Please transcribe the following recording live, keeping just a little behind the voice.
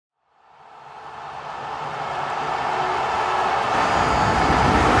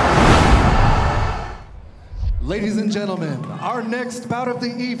Ladies and gentlemen, our next bout of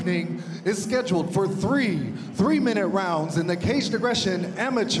the evening is scheduled for three 3-minute rounds in the Caged Aggression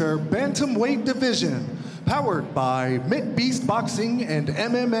Amateur Bantamweight Division, powered by Mitt Beast Boxing and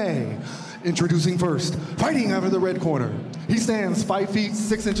MMA. Introducing first, fighting out of the red corner. He stands 5 feet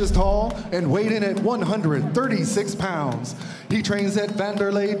 6 inches tall and weighed in at 136 pounds. He trains at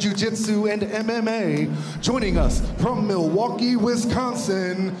Vanderlei Jiu-Jitsu and MMA. Joining us from Milwaukee,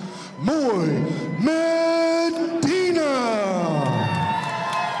 Wisconsin, Medina.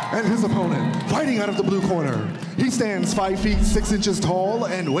 And his opponent, fighting out of the blue corner. He stands 5 feet 6 inches tall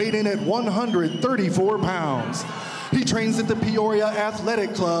and weighed in at 134 pounds. He trains at the Peoria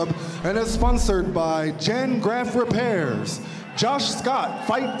Athletic Club and is sponsored by Jan Graff Repairs, Josh Scott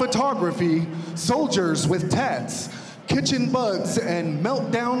Fight Photography, Soldiers with Tats, Kitchen Buds, and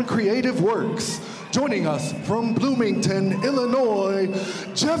Meltdown Creative Works. Joining us from Bloomington, Illinois,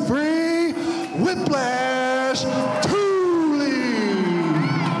 Jeffrey Whiplash Tuley.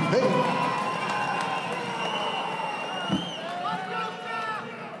 Hey.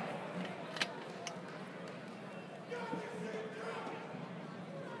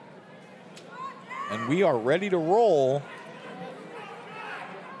 And we are ready to roll.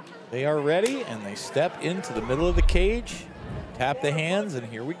 They are ready, and they step into the middle of the cage, tap the hands, and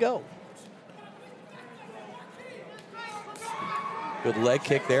here we go. Good leg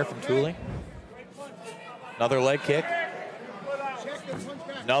kick there from Tuley. Another leg kick.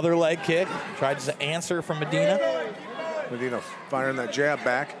 Another leg kick. Tried to answer from Medina. Medina firing that jab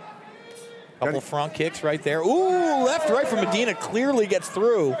back. Couple front kicks right there. Ooh, left, right from Medina. Clearly gets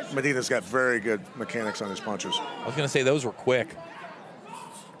through. Medina's got very good mechanics on his punches. I was going to say those were quick.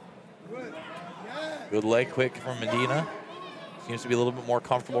 Good leg kick from Medina. Seems to be a little bit more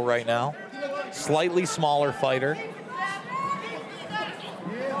comfortable right now. Slightly smaller fighter.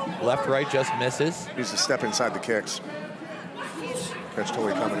 Left, right just misses. Needs to step inside the kicks. Catch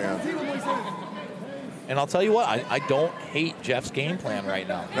Tuley coming in. And I'll tell you what, I don't hate Jeff's game plan right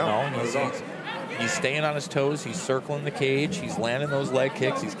now. No, he's staying on his toes. He's circling the cage. He's landing those leg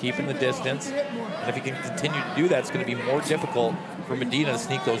kicks. He's keeping the distance. And if he can continue to do that, it's going to be more difficult for Medina to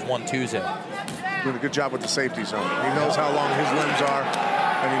sneak those 1-2s in. Doing a good job with the safety zone. He knows how long his limbs are,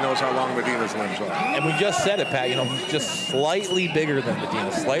 and he knows how long Medina's limbs are. And we just said it, Pat. You know, he's just slightly bigger than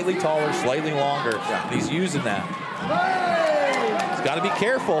Medina, slightly taller, slightly longer. Yeah. And he's using that. He's got to be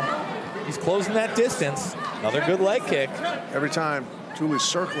careful. He's closing that distance. Another good leg kick. Every time Tuley's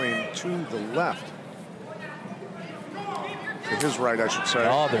circling to the left. To his right, I should say.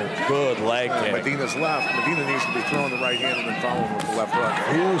 Another good leg kick. Medina's left. Medina needs to be throwing the right hand and then following with the left hook.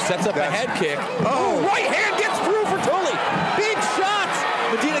 Ooh, sets up a head kick. Oh, right hand gets through for Tuley. Big shots.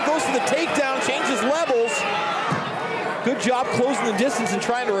 Medina goes for the takedown, changes levels. Good job closing the distance and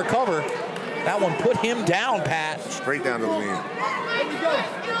trying to recover. That one put him down, Pat. Straight down to the knee. There we go.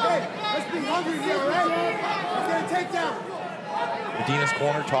 Hey, let's be hungry here, all right? Let's get a takedown. Medina's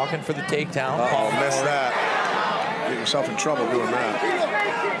corner talking for the takedown. Uh-oh, missed that. Get yourself in trouble doing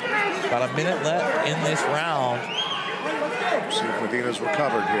that. About a minute left in this round. See if Medina's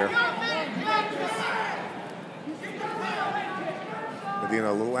recovered here.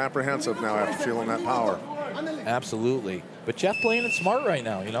 Medina a little apprehensive now after feeling that power. Absolutely. But Jeff playing it smart right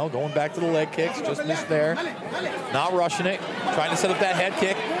now, you know, going back to the leg kicks, just missed there. Not rushing it, trying to set up that head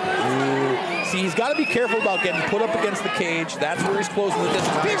kick. Ooh. See, he's got to be careful about getting put up against the cage. That's where he's closing the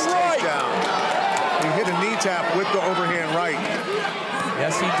distance. Big right! He hit a knee tap with the overhand right.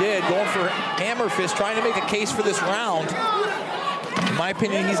 Yes, he did. Going for hammer fist, trying to make a case for this round. In my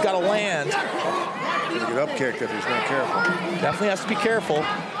opinion, he's got to land. He'll get up kicked if he's not careful. Definitely has to be careful.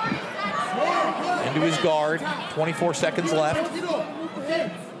 Into his guard. 24 seconds left.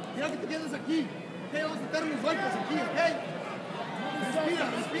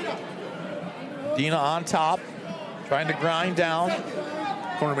 Medina on top, trying to grind down.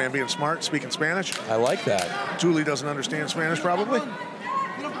 Cornerman being smart, speaking Spanish. I like that. Tuley doesn't understand Spanish, probably.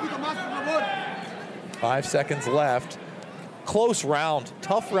 5 seconds left. Close round,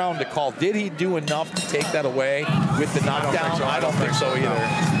 tough round to call. Did he do enough to take that away with the knockdown? I don't think so either.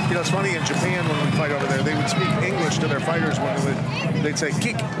 No. You know, it's funny, in Japan, when we fight over there, they would speak English to their fighters when they'd say,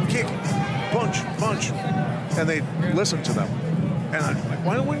 kick, kick, punch, punch, and they'd listen to them. And I'm like,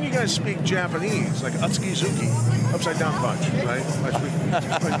 why wouldn't you guys speak Japanese? Like Utsuki Zuki, upside down punch, right? Like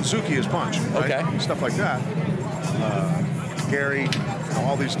Zuki is punch, right? Okay. Stuff like that. Gary, you know,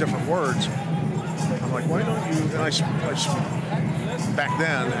 all these different words. I'm like, why don't you, and I back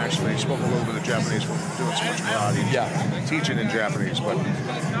then, actually, I spoke a little bit of Japanese from doing so much karate, teaching in Japanese, but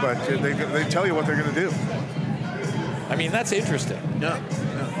they tell you what they're going to do. I mean, that's interesting. Yeah.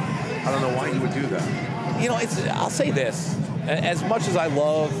 I don't know why you would do that. you know, I'll say this. As much as I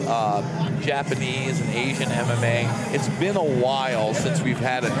love Japanese and Asian MMA, it's been a while since we've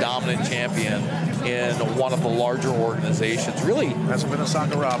had a dominant champion in one of the larger organizations. Really hasn't been a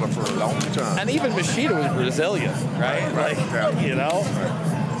Sakuraba for a long time. And even Machida was Brazilian, right? Right. Like, Yeah. you know.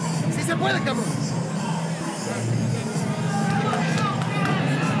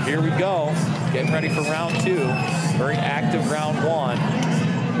 Here we go, getting ready for round 2. Very active round 1.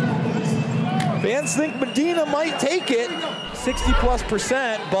 Fans think Medina might take it,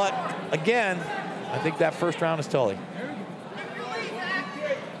 60+%, but again, I think that first round is Tuley.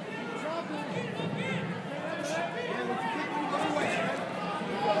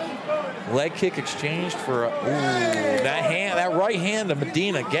 Leg kick exchanged for that right hand of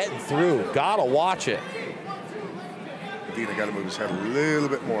Medina getting through. Gotta watch it. Medina got to move his head a little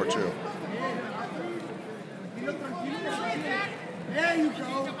bit more too. There you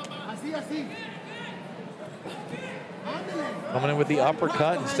go. Así. Coming in with the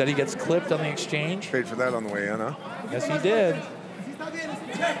uppercut. Instead, he gets clipped on the exchange. Paid for that on the way in, huh? Yes, he did.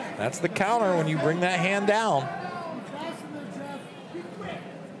 That's the counter when you bring that hand down.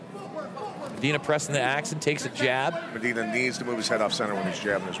 Medina pressing the axe and takes a jab. Medina needs to move his head off center when he's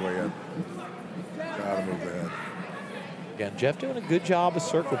jabbing his way in. Gotta move the head. Again, Jeff doing a good job of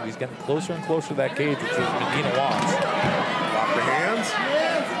circling. He's getting closer and closer to that cage, which is Medina wants. Lock the hands.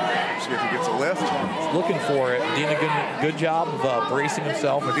 See if he gets a lift. He's looking for it. Medina good job of bracing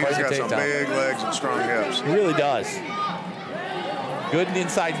himself and Medina's fighting the got some takedown. big legs and strong hips. He really does. Good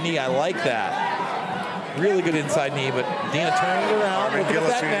inside knee. I like that. Really good inside knee, but Medina turning it around. Army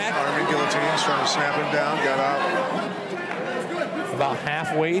guillotine, trying to snap him down. Got out. About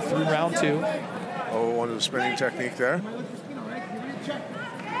halfway through round 2. Oh, one of the spinning technique there.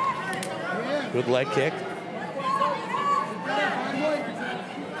 Good leg kick.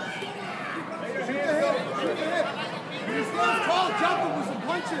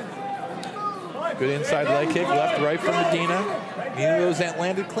 Good inside leg kick, left, right from Medina. Neither of those that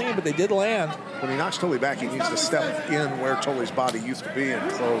landed clean, but they did land. When he knocks Tuley back, he needs to step in where Tuley's body used to be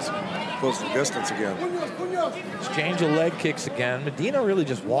and close the distance again. Exchange of leg kicks again. Medina really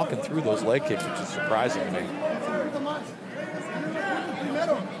just walking through those leg kicks, which is surprising to me.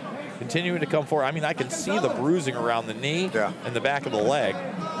 Continuing to come forward. I mean, I can see the bruising around the knee and the back of the leg.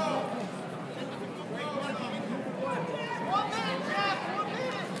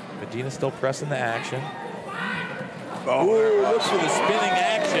 Medina still pressing the action. Oh, ooh, looks for the spinning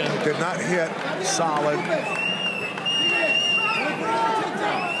action. Did not hit. Solid.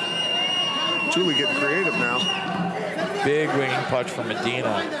 Tuley getting creative now. Big winging punch from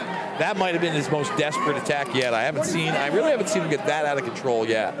Medina. That might have been his most desperate attack yet. I really haven't seen him get that out of control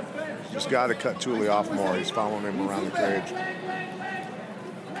yet. Just got to cut Tuley off more. He's following him around the cage.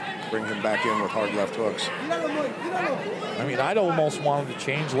 Bring him back in with hard left hooks. I mean, I'd almost want him to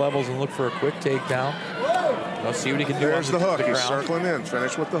change levels and look for a quick takedown. Let's see what he can do. There's the hook. He's ground. circling in.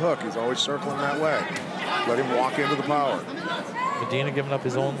 Finish with the hook. He's always circling that way. Let him walk into the power. Medina giving up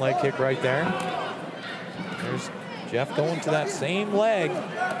his own leg kick right there. There's Jeff going to that same leg.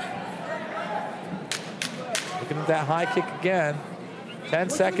 Looking at that high kick again. 10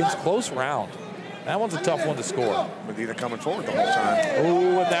 seconds, close round. That one's a tough one to score. Medina coming forward the whole time.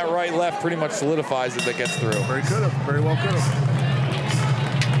 Oh, and that right left pretty much solidifies it that gets through. Very could have. Very well could have.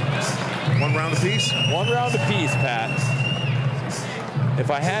 1 round apiece? 1 round apiece, Pat. If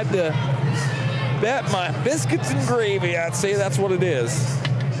I had to bet my biscuits and gravy, I'd say that's what it is.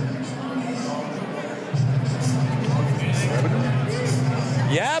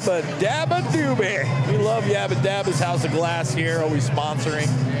 Yabba Dabba Doobie. We love Yabba Dabba's House of Glass here, always sponsoring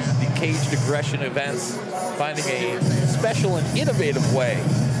the caged aggression events, finding a special and innovative way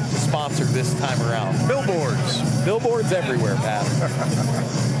to sponsor this time around. Billboards. Billboards everywhere, Pat.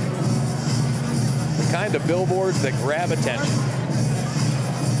 The kind of billboards that grab attention.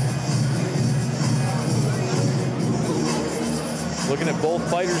 Looking at both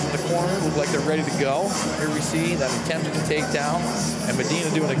fighters in the corner, look like they're ready to go. Here we see that attempted takedown, and Medina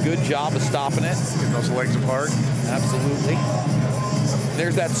doing a good job of stopping it. Getting those legs apart. Absolutely.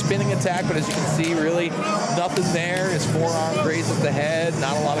 There's that spinning attack, but as you can see, really nothing there. His forearm grazes the head,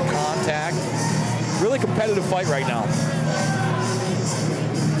 not a lot of contact. Really competitive fight right now.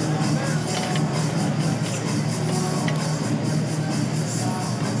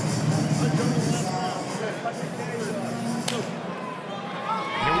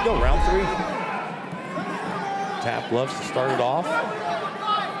 Here we go, round 3. Tap loves to start it off.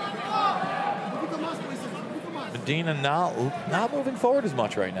 Medina not moving forward as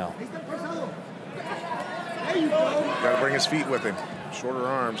much right now. Got to bring his feet with him. Shorter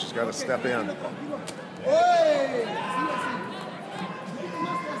arms, he's got to step in.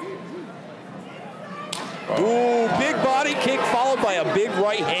 Ooh, big body kick followed by a big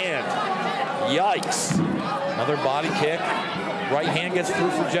right hand. Yikes. Another body kick. Right hand gets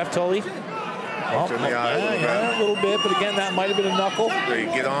through for Jeff Tuley. Oh, in the eye a little bit, but again, that might have been a knuckle. There, you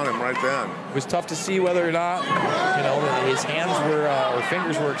get on him right then. It was tough to see whether or not, you know, his hands were, or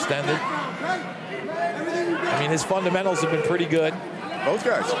fingers were extended. I mean, his fundamentals have been pretty good. Both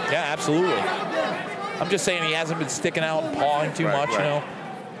guys. Yeah, absolutely. I'm just saying he hasn't been sticking out and pawing too much, you know.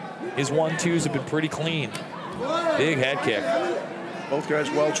 His 1-2s have been pretty clean. Big head kick. Both guys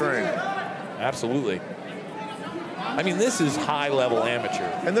well trained. Absolutely. I mean, this is high-level amateur.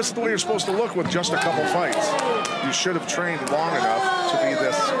 And this is the way you're supposed to look with just a couple fights. You should have trained long enough to be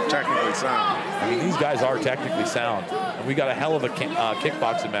this technically sound. I mean, these guys are technically sound. And we got a hell of a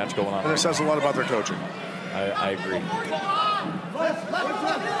kickboxing match going on. And it says a lot about their coaching. I agree.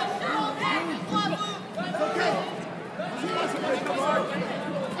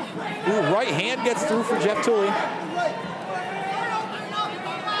 Ooh, right hand gets through for Jeff Tuley.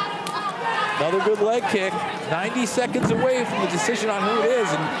 Another good leg kick. 90 seconds away from the decision on who it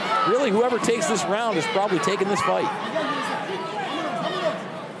is. And really, whoever takes this round is probably taking this fight.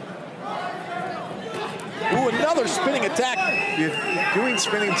 Ooh, another spinning attack. Doing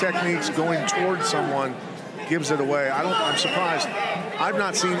spinning techniques going towards someone gives it away. I'm surprised. I've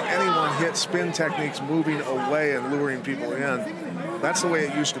not seen anyone hit spin techniques moving away and luring people in. That's the way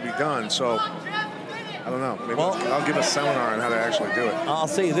it used to be done. So I don't know. Maybe I'll give a seminar on how to actually do it. I'll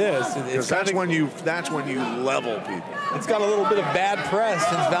say this: because that's when you level people. It's got a little bit of bad press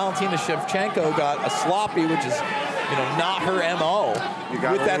since Valentina Shevchenko got a sloppy, which is, you know, not her MO,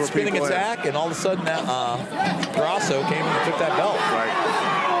 with that spinning attack, and all of a sudden Grasso came and took that belt. Right.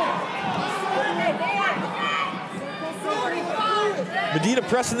 Medina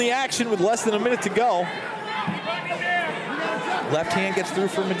pressing the action with less than a minute to go. Left hand gets through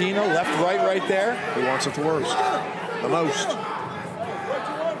for Medina. Left, right there. Who wants it the worst? The most.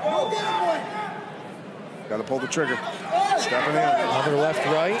 Got to pull the trigger. Stepping in. Another left,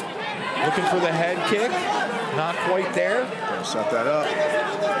 right. Looking for the head kick. Not quite there. Gonna set that up.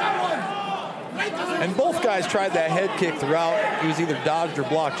 And both guys tried that head kick throughout. He was either dodged or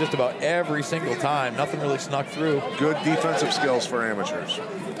blocked just about every single time. Nothing really snuck through. Good defensive skills for amateurs.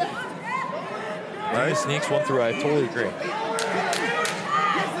 Right? He sneaks one through. I totally agree.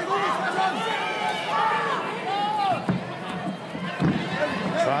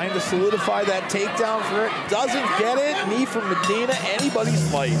 Trying to solidify that takedown for it. Doesn't get it. Knee from Medina. Anybody's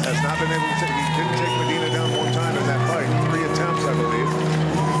fight. Has not been able to take. He didn't take Medina down one time in that fight. 3 attempts, I believe.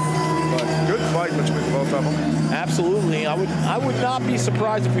 But good fight between both of them. Absolutely. I would not be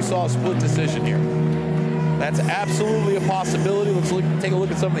surprised if we saw a split decision here. That's absolutely a possibility. Let's take a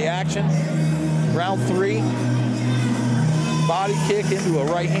look at some of the action. Round 3. Body kick into a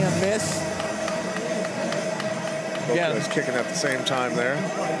right hand miss. Both guys kicking at the same time there.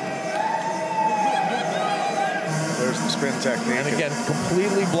 There's the spin technique. And again,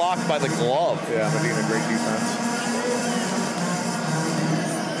 completely blocked by the glove. Yeah, Medina, great defense.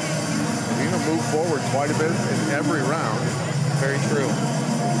 Medina moved forward quite a bit in every round. Very true.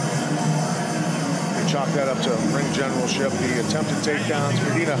 They chalked that up to ring generalship. The attempted takedowns.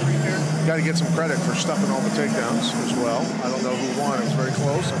 Medina got to get some credit for stuffing all the takedowns as well. I don't know who won. It was very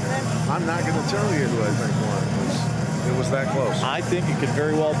close. I'm not going to tell you who I think won. It was that close. I think it could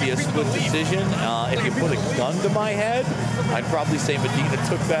very well be a split decision. If you put a gun to my head, I'd probably say Medina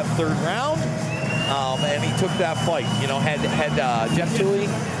took that 3rd round, and he took that fight. You know, had Jeff Tuley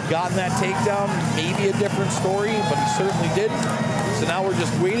gotten that takedown, maybe a different story, but he certainly didn't. So now we're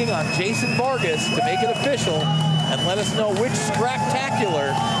just waiting on Jason Vargas to make it official and let us know which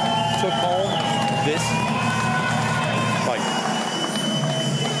Scraptacular took home this fight.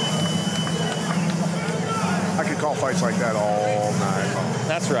 I could call fights like that all night.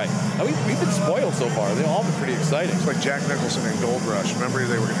 That's right. We've been spoiled so far. They've all been pretty exciting. It's like Jack Nicholson in Gold Rush. Remember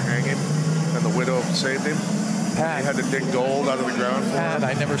they were going to hang him, and the widow saved him? Pat. He had to dig gold out of the ground for him.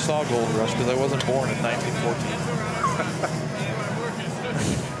 I never saw Gold Rush because I wasn't born in 1914.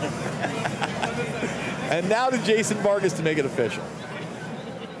 And now to Jason Vargas to make it official.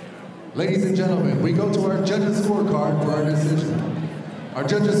 Ladies and gentlemen, we go to our judges' scorecard for our decision. Our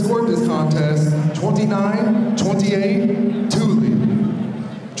judges scored this contest 29-28 Tuley,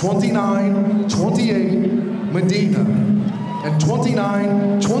 29-28 Medina, and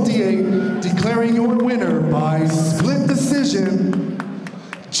 29-28 declaring your winner by split decision,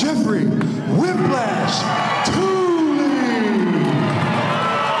 Jeffrey Whiplash Tuley.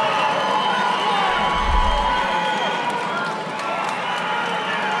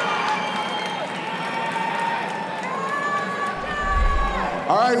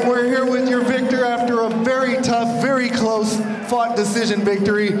 right, we're here with your victor after a very tough, very close fought decision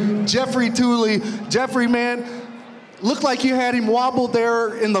victory, Jeffrey Tuley. Jeffrey, man, looked like you had him wobbled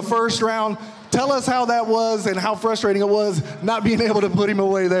there in the first round. Tell us how that was and how frustrating it was not being able to put him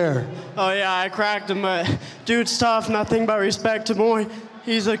away there. Oh yeah, I cracked him, but dude's tough, nothing but respect to boy.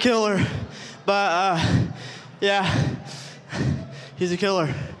 He's a killer. But yeah, he's a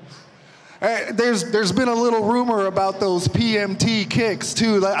killer. There's been a little rumor about those PMT kicks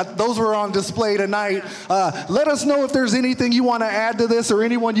too. Those were on display tonight. Let us know if there's anything you want to add to this or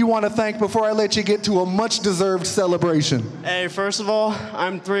anyone you want to thank before I let you get to a much deserved celebration. Hey, first of all,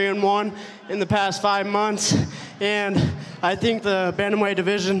 I'm 3-1 in the past 5 months, and I think the bantamweight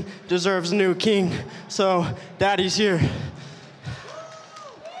division deserves a new king. So Daddy's here.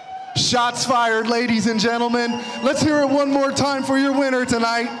 Shots fired, ladies and gentlemen. Let's hear it one more time for your winner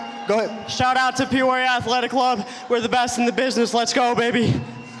tonight. Go ahead. Shout out to Peoria Athletic Club. We're the best in the business. Let's go, baby.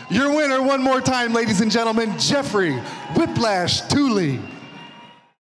 Your winner one more time, ladies and gentlemen, Jeffrey Whiplash Tuley.